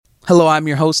Hello, I'm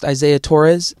your host, Isaiah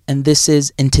Torres, and this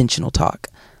is Intentional Talk.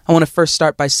 I want to first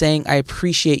start by saying I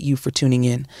appreciate you for tuning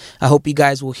in. I hope you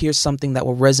guys will hear something that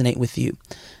will resonate with you.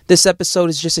 This episode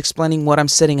is just explaining what I'm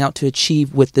setting out to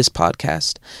achieve with this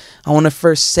podcast. I want to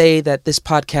first say that this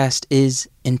podcast is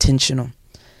intentional.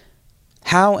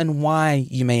 How and why,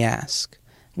 you may ask?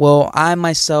 Well, I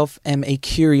myself am a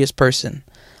curious person.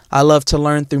 I love to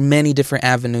learn through many different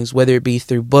avenues, whether it be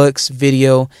through books,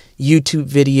 video, YouTube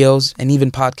videos, and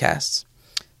even podcasts.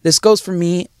 This goes for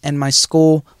me and my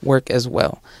school work as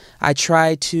well. I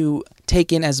try to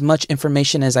take in as much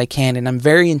information as I can, and I'm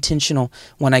very intentional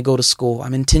when I go to school.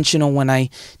 I'm intentional when I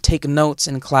take notes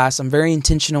in class. I'm very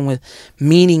intentional with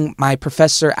meeting my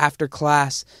professor after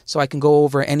class so I can go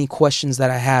over any questions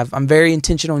that I have. I'm very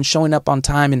intentional in showing up on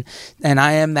time, and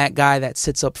I am that guy that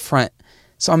sits up front.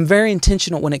 So I'm very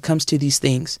intentional when it comes to these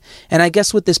things. And I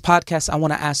guess with this podcast, I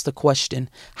want to ask the question,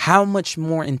 how much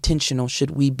more intentional should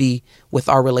we be with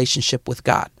our relationship with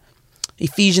God?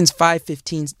 Ephesians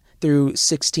 5:15 through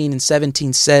 16 and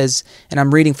 17 says, and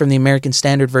I'm reading from the American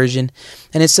Standard Version,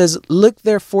 and it says, "Look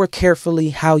therefore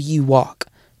carefully how you walk,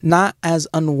 not as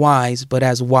unwise, but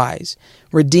as wise,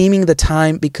 redeeming the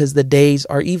time because the days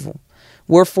are evil.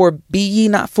 Wherefore be ye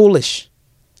not foolish,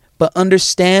 but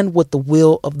understand what the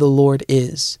will of the Lord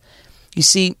is." You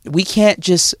see, we can't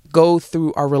just go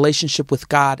through our relationship with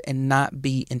God and not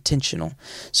be intentional.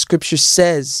 Scripture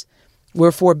says,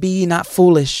 "Wherefore be ye not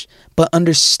foolish, but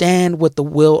understand what the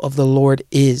will of the Lord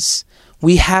is."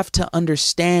 We have to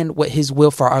understand what his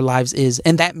will for our lives is.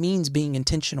 And that means being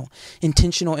intentional.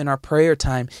 Intentional in our prayer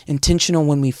time. Intentional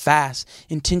when we fast.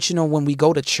 Intentional when we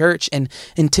go to church. And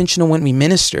intentional when we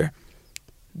minister.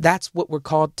 That's what we're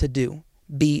called to do.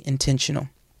 Be intentional.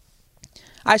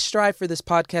 I strive for this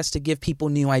podcast to give people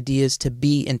new ideas to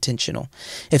be intentional.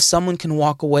 If someone can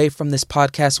walk away from this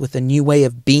podcast with a new way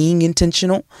of being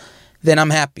intentional, then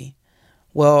I'm happy.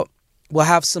 Well, we'll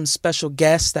have some special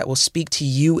guests that will speak to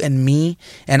you and me,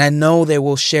 and I know they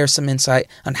will share some insight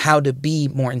on how to be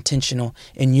more intentional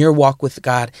in your walk with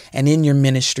God and in your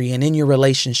ministry and in your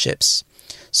relationships.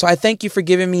 So I thank you for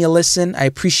giving me a listen. I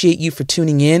appreciate you for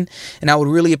tuning in, and I would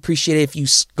really appreciate it if you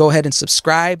go ahead and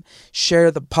subscribe,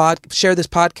 share this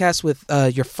podcast with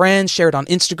your friends, share it on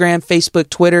Instagram, Facebook,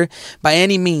 Twitter. By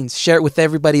any means, share it with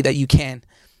everybody that you can.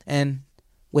 And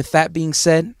with that being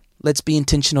said, let's be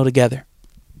intentional together.